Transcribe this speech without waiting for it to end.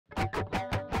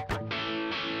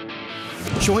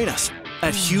Join us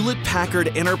at Hewlett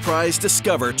Packard Enterprise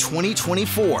Discover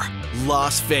 2024,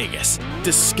 Las Vegas.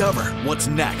 Discover what's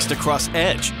next across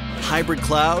edge, hybrid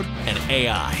cloud, and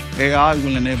AI. AI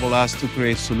will enable us to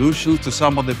create solutions to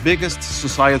some of the biggest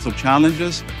societal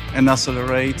challenges and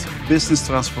accelerate business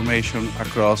transformation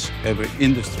across every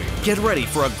industry. Get ready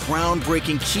for a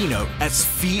groundbreaking keynote at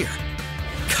Sphere.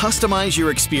 Customize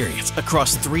your experience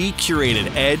across 3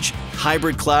 curated edge,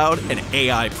 hybrid cloud, and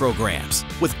AI programs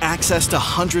with access to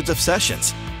hundreds of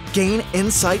sessions. Gain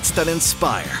insights that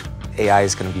inspire. AI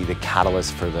is going to be the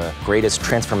catalyst for the greatest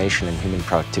transformation in human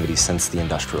productivity since the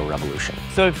Industrial Revolution.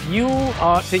 So if you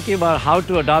are thinking about how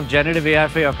to adopt generative AI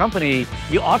for your company,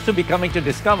 you ought to be coming to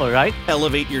Discover, right?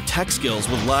 Elevate your tech skills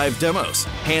with live demos,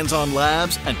 hands-on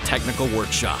labs, and technical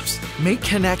workshops. Make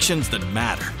connections that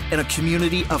matter in a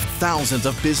community of thousands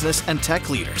of business and tech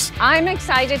leaders. I'm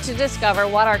excited to discover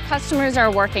what our customers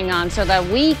are working on so that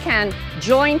we can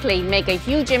jointly make a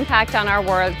huge impact on our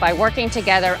world by working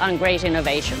together on great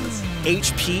innovations.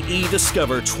 HPE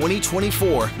Discover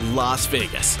 2024, Las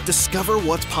Vegas. Discover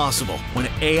what's possible when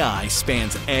AI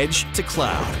spans edge to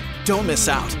cloud. Don't miss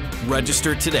out.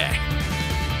 Register today.